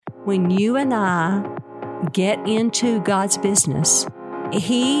when you and I get into God's business,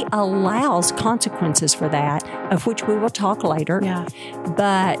 He allows consequences for that, of which we will talk later. Yeah.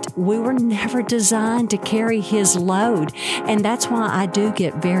 But we were never designed to carry His load. And that's why I do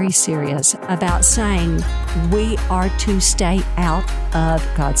get very serious about saying we are to stay out of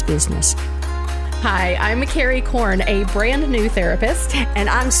God's business. Hi, I'm Carrie Korn, a brand new therapist. And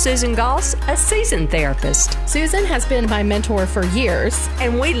I'm Susan Goss, a seasoned therapist. Susan has been my mentor for years.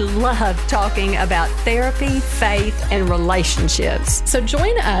 And we love talking about therapy, faith, and relationships. So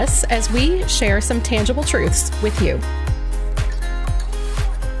join us as we share some tangible truths with you.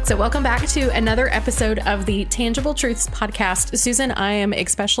 So welcome back to another episode of the Tangible Truths podcast. Susan, I am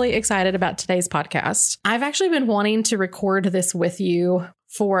especially excited about today's podcast. I've actually been wanting to record this with you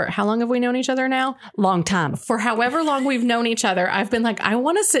for how long have we known each other now? Long time. For however long we've known each other, I've been like, I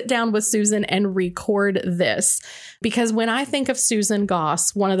want to sit down with Susan and record this. Because when I think of Susan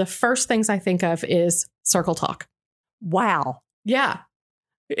Goss, one of the first things I think of is Circle Talk. Wow. Yeah.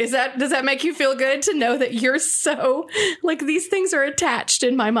 Does that make you feel good to know that you're so, like, these things are attached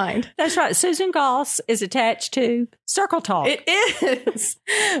in my mind? That's right. Susan Goss is attached to Circle Talk. It is.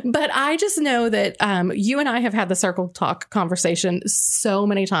 But I just know that you and I have had the Circle Talk conversation so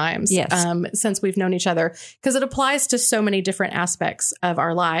many times since we've known each other, because it applies to so many different aspects of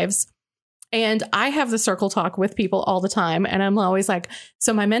our lives. And I have the Circle Talk with people all the time. And I'm always like,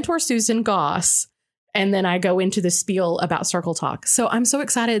 so my mentor, Susan Goss. And then I go into the spiel about Circle Talk. So I'm so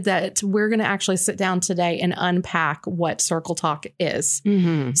excited that we're going to actually sit down today and unpack what Circle Talk is.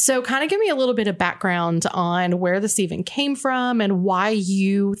 Mm-hmm. So kind of give me a little bit of background on where this even came from and why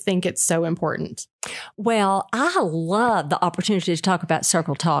you think it's so important. Well, I love the opportunity to talk about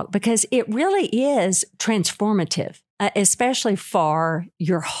Circle Talk because it really is transformative, especially for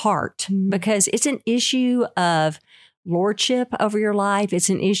your heart, because it's an issue of lordship over your life. It's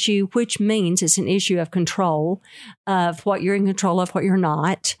an issue, which means it's an issue of control, of what you're in control of, what you're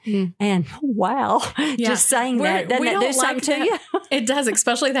not. And wow, just saying that, doesn't that do something to you? It does,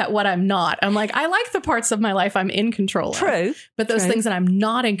 especially that what I'm not. I'm like, I like the parts of my life I'm in control of. True. But those things that I'm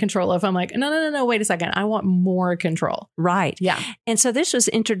not in control of, I'm like, no, wait a second. I want more control. Right. Yeah. And so this was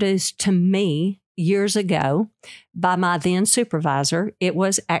introduced to me years ago by my then supervisor. It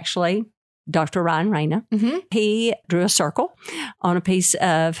was actually Dr. Ryan Reyna. Mm-hmm. He drew a circle on a piece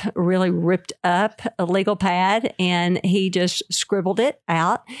of really ripped up a legal pad, and he just scribbled it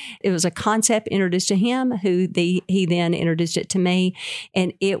out. It was a concept introduced to him, he then introduced it to me.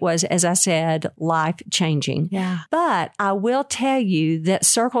 And it was, as I said, life-changing. Yeah. But I will tell you that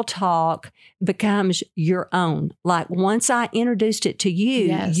Circle Talk becomes your own. Like once I introduced it to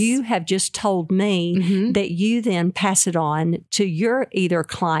you, you have just told me that you then pass it on to your either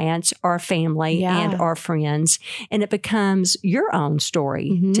clients or family and our friends, and it becomes your own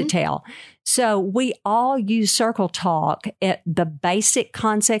story to tell. So we all use Circle Talk at the basic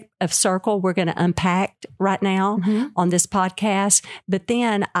concept of circle we're going to unpack right now on this podcast. But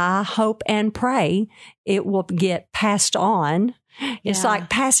then I hope and pray it will get passed on. It's like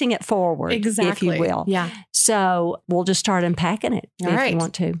passing it forward, if you will. Yeah. So we'll just start unpacking it if you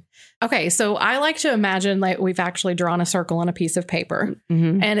want to. Okay. So I like to imagine like we've actually drawn a circle on a piece of paper,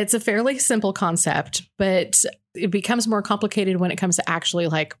 and it's a fairly simple concept, but it becomes more complicated when it comes to actually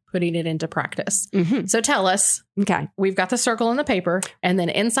like putting it into practice. So tell us, we've got the circle on the paper, and then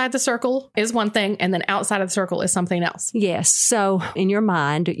inside the circle is one thing, and then outside of the circle is something else. Yes. So in your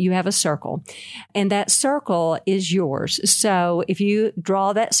mind, you have a circle, and that circle is yours. So if you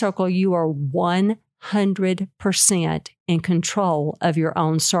draw that circle, you are 100% in control of your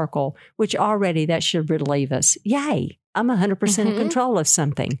own circle, which already that should relieve us. Yay. I'm 100% in control of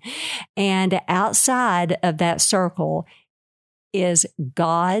something. And outside of that circle is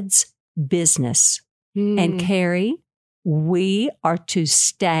God's business. And Carrie, we are to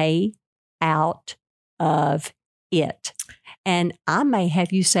stay out of it. And I may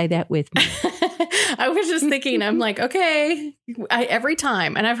have you say that with me. I was just thinking, I'm like, okay, every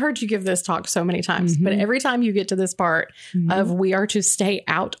time, and I've heard you give this talk so many times, but every time you get to this part of we are to stay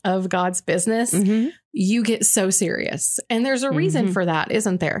out of God's business, you get so serious. And there's a reason for that,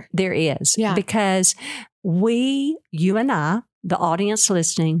 isn't there? There is. Yeah. Because you and I, the audience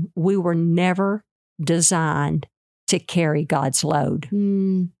listening, we were never designed to carry God's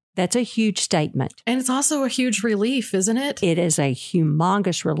load. That's a huge statement. And it's also a huge relief, isn't it? It is a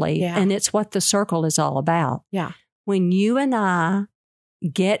humongous relief. Yeah. And it's what the circle is all about. Yeah. When you and I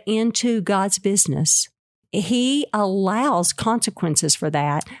get into God's business, He allows consequences for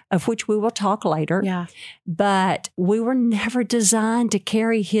that, of which we will talk later. Yeah. But we were never designed to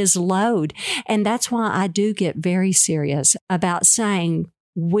carry His load. And that's why I do get very serious about saying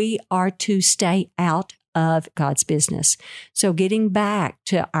we are to stay out of God's business. So getting back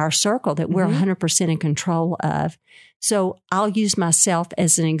to our circle that we're 100% in control of. So I'll use myself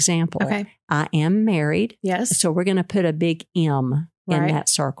as an example. Okay. I am married. Yes. So we're going to put a big M in that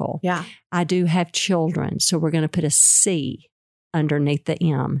circle. Yeah. I do have children. So we're going to put a C underneath the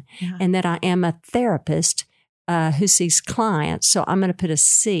M. Yeah. And that I am a therapist who sees clients. So I'm going to put a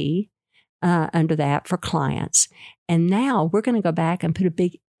C under that for clients. And now we're going to go back and put a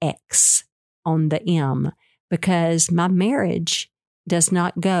big X on the M, because my marriage does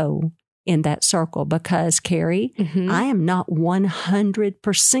not go in that circle, because, Carrie, I am not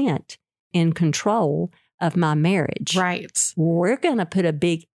 100% in control of my marriage. Right. We're going to put a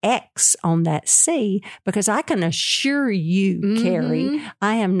big X on that C, because I can assure you, Carrie,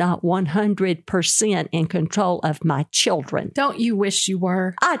 I am not 100% in control of my children. Don't you wish you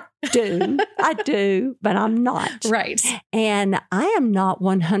were? I do, but I'm not. Right. And I am not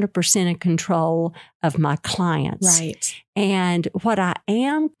 100% in control of my clients. Right. And what I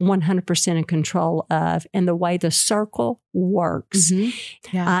am 100% in control of, and the way the circle works,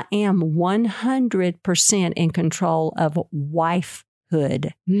 I am 100% in control of wifehood.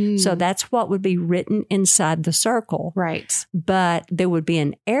 So that's what would be written inside the circle. Right. But there would be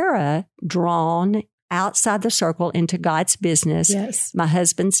an arrow drawn outside the circle into God's business. Yes. My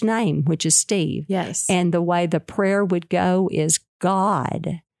husband's name, which is Steve. Yes. And the way the prayer would go is,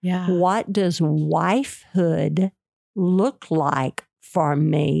 God, what does wifehood look like for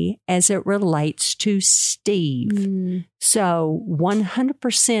me as it relates to Steve? So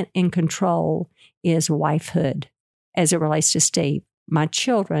 100% in control is wifehood as it relates to Steve. My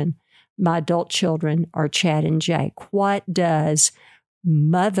children, my adult children, are Chad and Jake. What does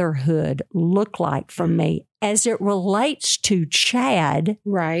motherhood look like for me as it relates to Chad?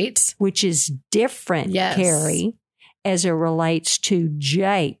 Right. Which is different, Carrie, as it relates to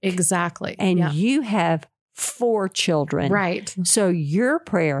Jake. Exactly. And you have 4 children. Right. So your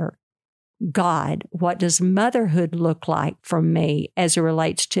prayer, God, what does motherhood look like for me as it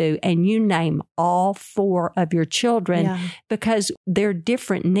relates to, and you name all 4 of your children, because there are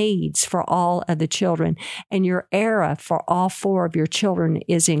different needs for all of the children. And your era for all 4 of your children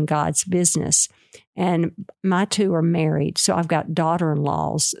is in God's business. And my 2 are married. So I've got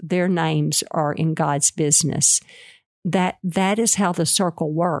daughter-in-laws. Their names are in God's business. That is how the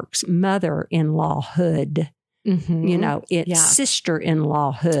circle works. Mother-in-lawhood. You know, it's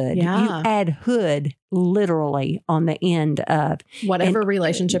sister-in-lawhood. You add hood literally on the end of whatever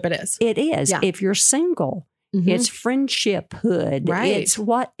relationship it is. It is. Yeah. If you're single, it's friendshiphood. Right. It's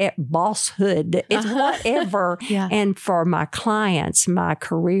bosshood. It's whatever. And for my clients, my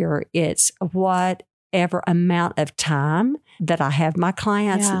career, it's whatever amount of time that I have my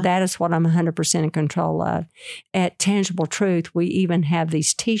clients, that is what I'm 100% in control of. At Tangible Truth, we even have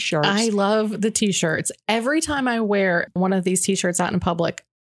these T-shirts. I love the T-shirts. Every time I wear one of these T-shirts out in public,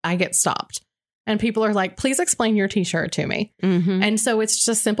 I get stopped. And people are like, please explain your T-shirt to me. And so it's just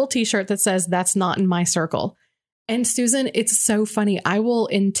a simple T-shirt that says, that's not in my circle. And Susan, it's so funny. I will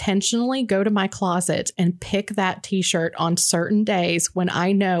intentionally go to my closet and pick that T-shirt on certain days when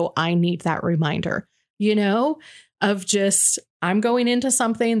I know I need that reminder, of just, I'm going into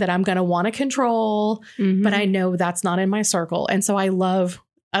something that I'm going to want to control, but I know that's not in my circle. And so I love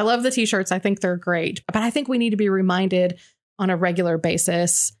the T-shirts. I think they're great, but I think we need to be reminded on a regular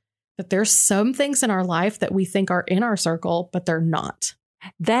basis that there's some things in our life that we think are in our circle, but they're not.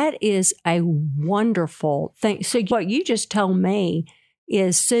 That is a wonderful thing. So what you just told me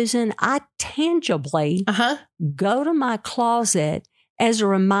is, Susan, I tangibly go to my closet as a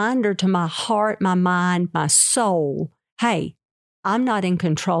reminder to my heart, my mind, my soul, hey, I'm not in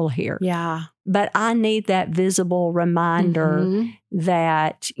control here. Yeah. But I need that visible reminder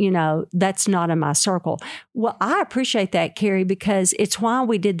that, that's not in my circle. Well, I appreciate that, Carrie, because it's why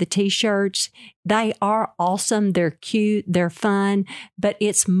we did the T-shirts. They are awesome. They're cute. They're fun, but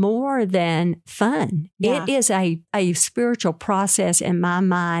it's more than fun. Yeah. It is a spiritual process in my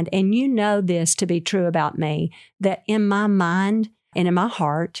mind. And you know this to be true about me, that in my mind and in my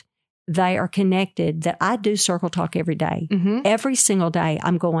heart, they are connected, that I do circle talk every day. Every single day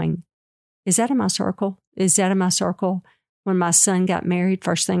I'm going, is that in my circle? Is that in my circle? When my son got married,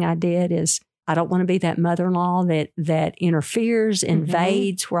 first thing I did is, I don't want to be that mother-in-law that interferes,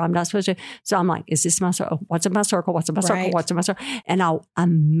 invades where I'm not supposed to. So I'm like, is this my circle? What's in my circle? What's in my circle? What's in my circle? And I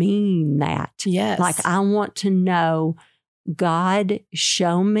mean that. Yes. Like, I want to know, God,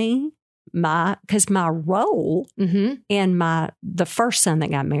 show me because my role in the first son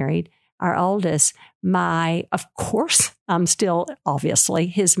that got married, our oldest, of course, I'm still obviously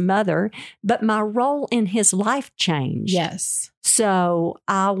his mother, but my role in his life changed. Yes. So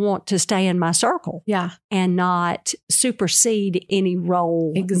I want to stay in my circle. Yeah. And not supersede any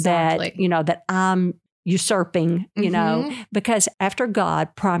role that, that I'm usurping, because after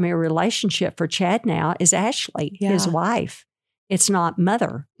God, primary relationship for Chad now is Ashley, his wife. It's not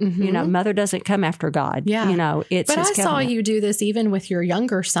mother. Mother doesn't come after God. Yeah. It's But his I saw you do this even with your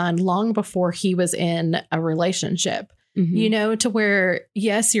younger son long before he was in a relationship, to where,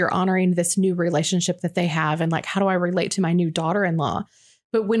 yes, you're honoring this new relationship that they have. And like, how do I relate to my new daughter-in-law?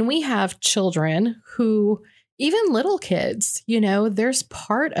 But when we have children who, even little kids, there's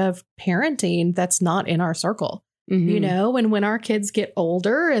part of parenting that's not in our circle, and when our kids get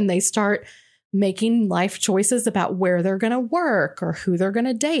older and they start making life choices about where they're going to work or who they're going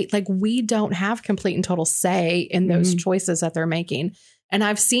to date. Like, we don't have complete and total say in those choices that they're making. And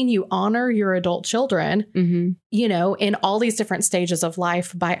I've seen you honor your adult children, in all these different stages of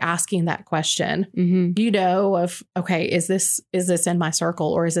life by asking that question, of, okay, is this in my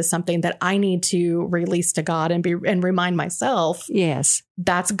circle, or is this something that I need to release to God and remind myself? Yes.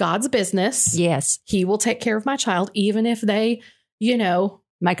 That's God's business. Yes. He will take care of my child, even if they,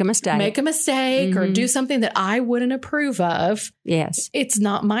 make a mistake or do something that I wouldn't approve of. Yes. It's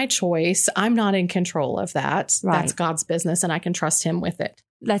not my choice. I'm not in control of that. Right. That's God's business, and I can trust him with it.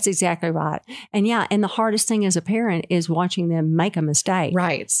 That's exactly right. And and the hardest thing as a parent is watching them make a mistake.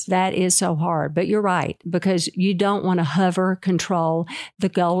 Right. That is so hard. But you're right, because you don't want to hover, control. The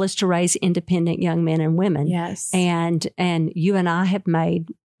goal is to raise independent young men and women. Yes. And you and I have made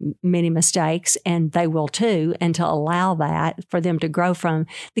many mistakes, and they will too, and to allow that for them to grow from.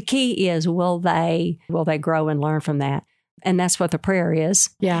 The key is, will they grow and learn from that? And that's what the prayer is.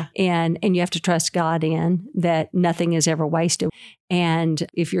 Yeah. And you have to trust God in that nothing is ever wasted. And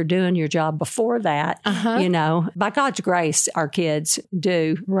if you're doing your job before that, by God's grace, our kids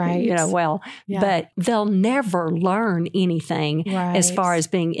do, well, but they'll never learn anything as far as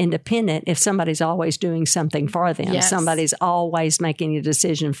being independent if somebody's always doing something for them. Yes. Somebody's always making a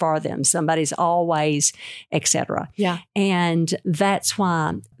decision for them. Somebody's always, etc. Yeah. And that's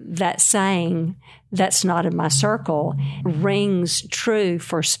why that saying, "That's not in my circle," rings true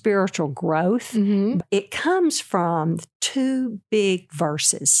for spiritual growth. It comes from two big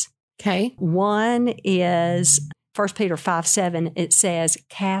verses. Okay. One is 1 Peter 5:7. It says,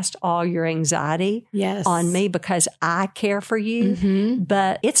 "Cast all your anxiety on me because I care for you."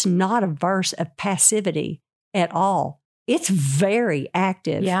 But it's not a verse of passivity at all. It's very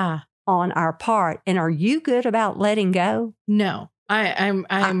active on our part. And are you good about letting go? No.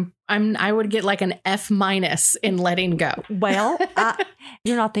 I would get like an F- in letting go. Well,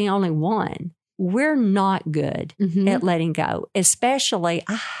 you're not the only one. We're not good at letting go. Especially,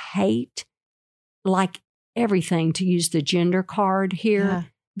 I hate, like everything, to use the gender card here,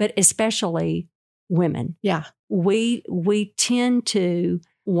 but especially women. Yeah. We tend to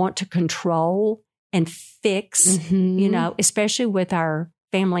want to control and fix, especially with our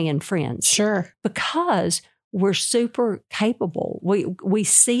family and friends. Sure. Because we're super capable. We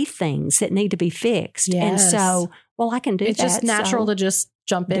see things that need to be fixed. Yes. And so, I can do that. It's just natural to just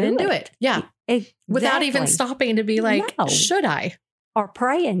jump in and do it. Yeah. Exactly. Without even stopping to be like, should I? Or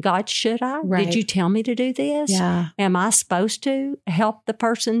praying, God, should I? Right. Did you tell me to do this? Yeah. Am I supposed to help the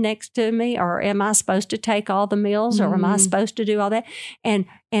person next to me? Or am I supposed to take all the meals? Or am I supposed to do all that? And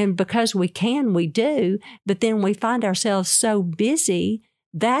because we can, we do. But then we find ourselves so busy.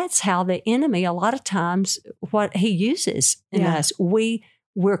 That's how the enemy, a lot of times, what he uses in us.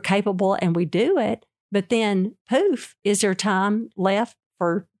 We're capable and we do it, but then poof, is there time left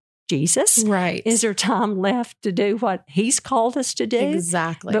for Jesus? Right. Is there time left to do what he's called us to do?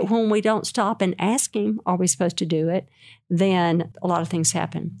 Exactly. But when we don't stop and ask him, are we supposed to do it? Then a lot of things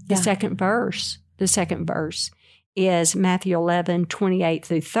happen. The second verse is Matthew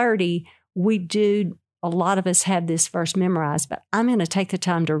 11:28-30. A lot of us have this verse memorized, but I'm going to take the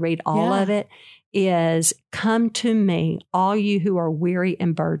time to read all of it. Is, "Come to me, all you who are weary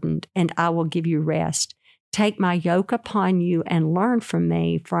and burdened, and I will give you rest. Take my yoke upon you and learn from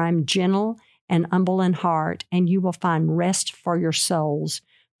me, for I'm gentle and humble in heart, and you will find rest for your souls.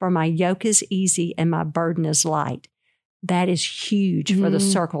 For my yoke is easy and my burden is light." That is huge for the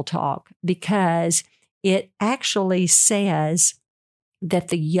circle talk, because it actually says that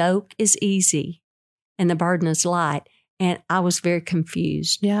the yoke is easy and the burden is light. And I was very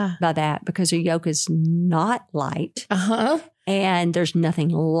confused by that, because a yoke is not light. And there's nothing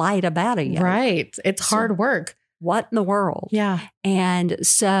light about a yoke. Right. It's hard work. What in the world? Yeah. And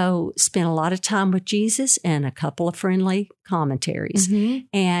so spent a lot of time with Jesus and a couple of friendly commentaries.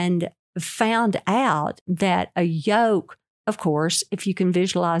 And found out that a yoke, of course, if you can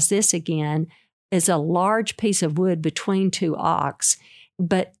visualize this again, is a large piece of wood between two ox.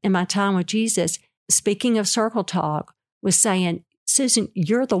 But in my time with Jesus, speaking of circle talk, was saying, Susan,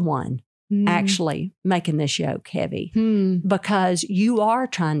 you're the one actually making this yoke heavy because you are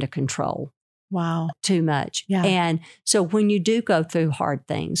trying to control. Wow. Too much. Yeah. And so when you do go through hard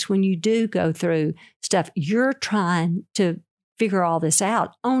things, when you do go through stuff, you're trying to figure all this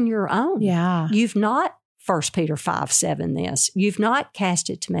out on your own. Yeah. You've not 1 Peter 5:7 this. You've not cast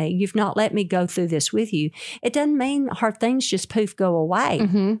it to me. You've not let me go through this with you. It doesn't mean hard things just poof go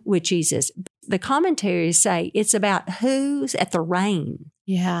away with Jesus. The commentaries say it's about who's at the rein.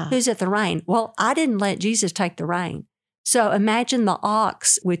 Yeah. Who's at the rein? Well, I didn't let Jesus take the rein. So imagine the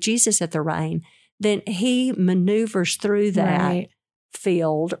ox with Jesus at the rein. Then he maneuvers through that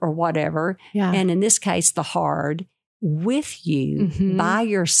field or whatever. Yeah. And in this case, the hard with you by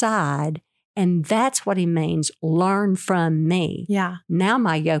your side. And that's what he means. Learn from me. Yeah. Now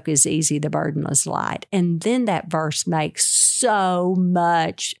my yoke is easy, the burden is light. And then that verse makes so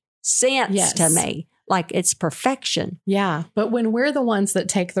much sense to me. Like it's perfection. Yeah. But when we're the ones that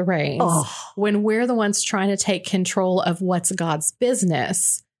take the reins, when we're the ones trying to take control of what's God's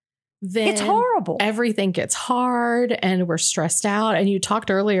business, then it's horrible. Everything gets hard and we're stressed out. And you talked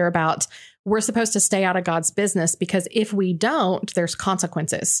earlier about we're supposed to stay out of God's business because if we don't, there's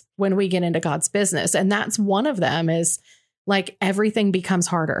consequences when we get into God's business. And that's one of them is like everything becomes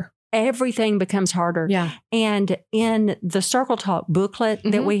harder. Everything becomes harder. Yeah. And in the Circle Talk booklet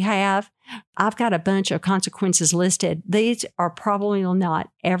that we have, I've got a bunch of consequences listed. These are probably not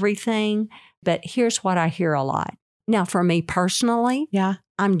everything, but here's what I hear a lot. Now, for me personally,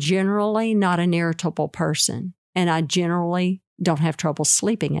 I'm generally not an irritable person, and I generally don't have trouble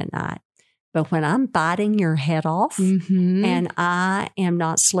sleeping at night. But when I'm biting your head off and I am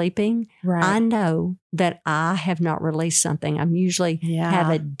not sleeping, I know that I have not released something. I'm usually have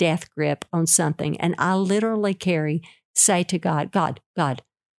a death grip on something. And I literally say to God, God,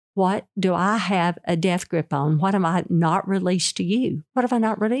 what do I have a death grip on? What am I not released to you? What have I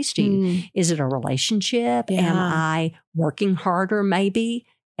not released to you? Is it a relationship? Am I working harder maybe?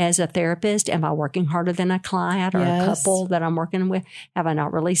 As a therapist, am I working harder than a client or a couple that I'm working with? Have I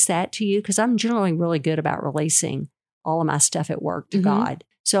not released that to you? Because I'm generally really good about releasing all of my stuff at work to God.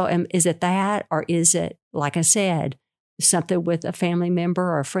 So is it that, or is it, like I said, something with a family member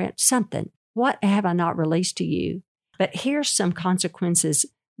or a friend, something? What have I not released to you? But here's some consequences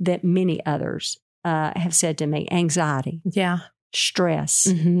that many others have said to me. Anxiety. Stress,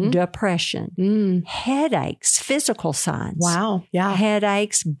 depression, headaches, physical signs. Wow. Yeah.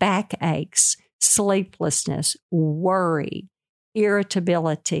 Headaches, backaches, sleeplessness, worry,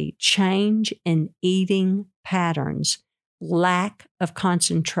 irritability, change in eating patterns, lack of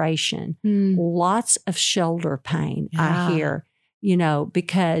concentration, lots of shoulder pain. I hear,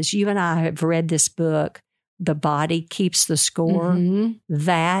 because you and I have read this book, The Body Keeps the Score.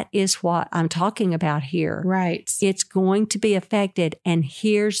 That is what I'm talking about here. Right. It's going to be affected. And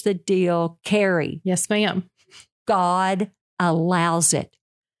here's the deal, Carrie. Yes, ma'am. God allows it.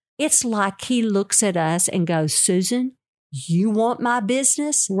 It's like he looks at us and goes, Susan, you want my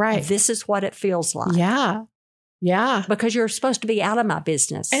business? Right. This is what it feels like. Yeah. Yeah. Because you're supposed to be out of my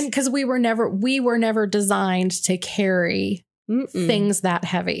business. And because we were never designed to carry things that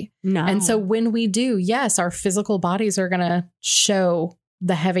heavy. No. And so when we do, yes, our physical bodies are going to show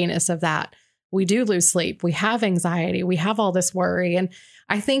the heaviness of that. We do lose sleep. We have anxiety. We have all this worry. And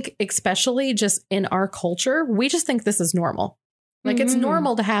I think especially just in our culture, we just think this is normal. Like it's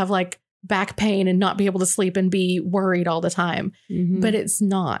normal to have like back pain and not be able to sleep and be worried all the time. But it's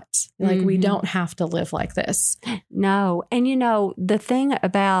not. Like we don't have to live like this. No. And the thing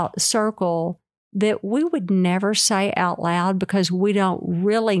about Circle that we would never say out loud because we don't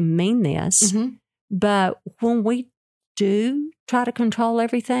really mean this. But when we do try to control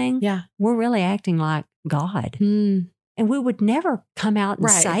everything, we're really acting like God. And we would never come out and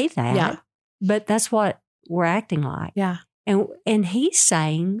say that. But that's what we're acting like. And he's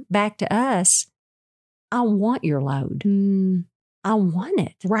saying back to us, I want your load. I want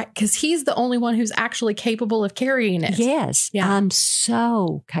it. Right. Because he's the only one who's actually capable of carrying it. Yes. I'm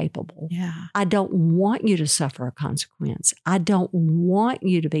so capable. I don't want you to suffer a consequence. I don't want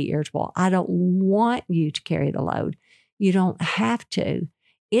you to be irritable. I don't want you to carry the load. You don't have to.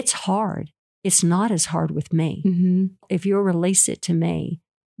 It's hard. It's not as hard with me. If you'll release it to me,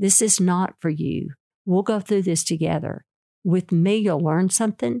 this is not for you. We'll go through this together. With me, you'll learn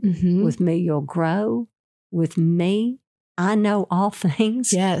something. With me, you'll grow. With me, I know all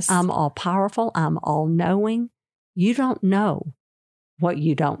things. Yes. I'm all powerful. I'm all knowing. You don't know what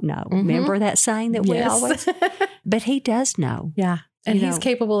you don't know. Mm-hmm. Remember that saying that we always, but he does know. Yeah. And he's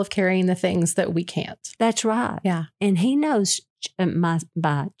capable of carrying the things that we can't. That's right. Yeah. And he knows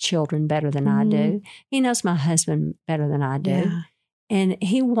my children better than I do. He knows my husband better than I do. Yeah. And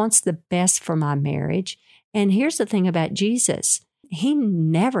he wants the best for my marriage. And here's the thing about Jesus. He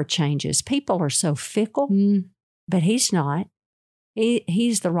never changes. People are so fickle, but he's not.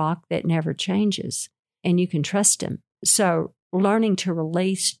 He's the rock that never changes, and you can trust him. So learning to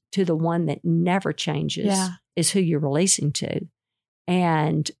release to the one that never changes is who you're releasing to.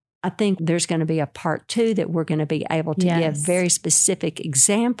 And I think there's going to be a part 2 that we're going to be able to give very specific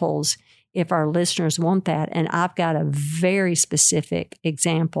examples if our listeners want that. And I've got a very specific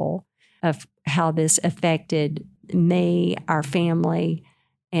example of how this affected me, our family,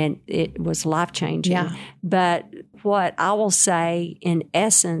 and it was life-changing. Yeah. But what I will say in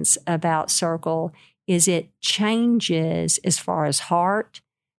essence about Circle is it changes as far as heart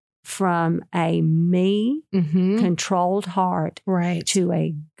from a me-controlled heart to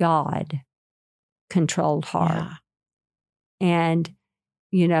a God-controlled heart. Yeah. And,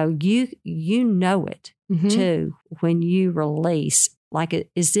 you know it too when you release, like,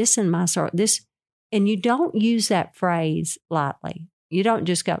 is this in my circle? And you don't use that phrase lightly. You don't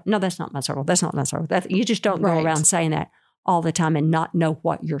just go, no, that's not my circle. That's not my circle. You just don't go around saying that all the time and not know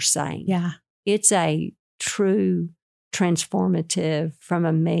what you're saying. Yeah. It's a true transformative from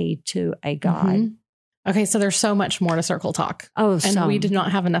a me to a God. Okay, so there's so much more to Circle Talk. And we did not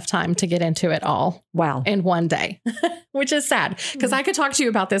have enough time to get into it all. Wow. In one day, which is sad because I could talk to you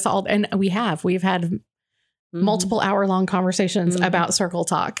about this all. And we've had multiple hour-long conversations about Circle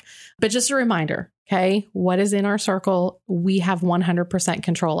Talk. But just a reminder, okay, what is in our circle, we have 100%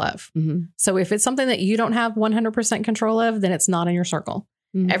 control of. So if it's something that you don't have 100% control of, then it's not in your circle.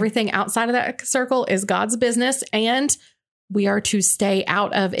 Everything outside of that circle is God's business, and we are to stay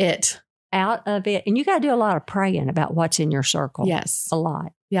out of it. Out of it. And you got to do a lot of praying about what's in your circle. Yes. A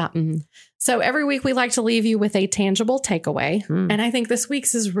lot. Yeah. So every week we like to leave you with a tangible takeaway. And I think this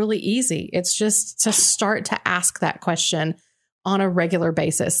week's is really easy. It's just to start to ask that question on a regular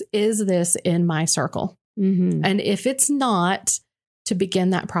basis. Is this in my circle? And if it's not, to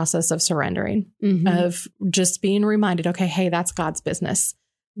begin that process of surrendering, of just being reminded, okay, hey, that's God's business.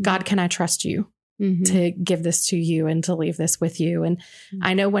 God, can I trust you to give this to you and to leave this with you? And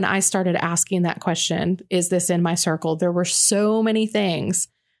I know when I started asking that question, is this in my circle? There were so many things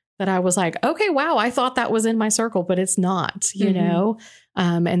that I was like, okay, wow, I thought that was in my circle, but it's not, you know?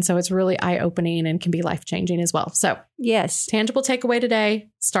 And so it's really eye-opening and can be life-changing as well. So yes, tangible takeaway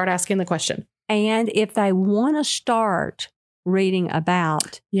today, start asking the question. And if they want to start reading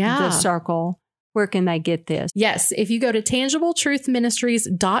about the circle, where can they get this? Yes. If you go to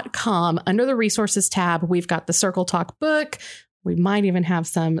tangibletruthministries.com under the resources tab, we've got the Circle Talk book. We might even have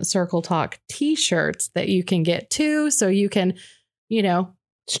some Circle Talk t-shirts that you can get too. So you can,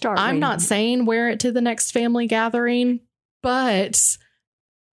 start. I'm not saying wear it to the next family gathering, but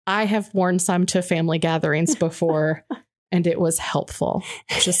I have worn some to family gatherings before. And it was helpful.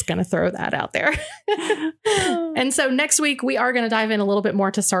 Just going to throw that out there. And so next week, we are going to dive in a little bit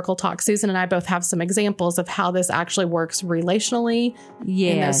more to Circle Talk. Susan and I both have some examples of how this actually works relationally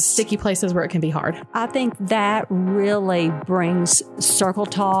in those sticky places where it can be hard. I think that really brings Circle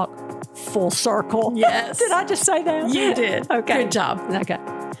Talk full circle. Yes. Did I just say that? You did. Okay. Good job. Okay.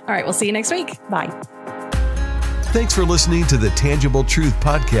 All right. We'll see you next week. Bye. Thanks for listening to the Tangible Truth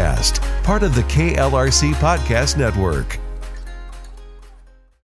Podcast, part of the KLRC Podcast Network.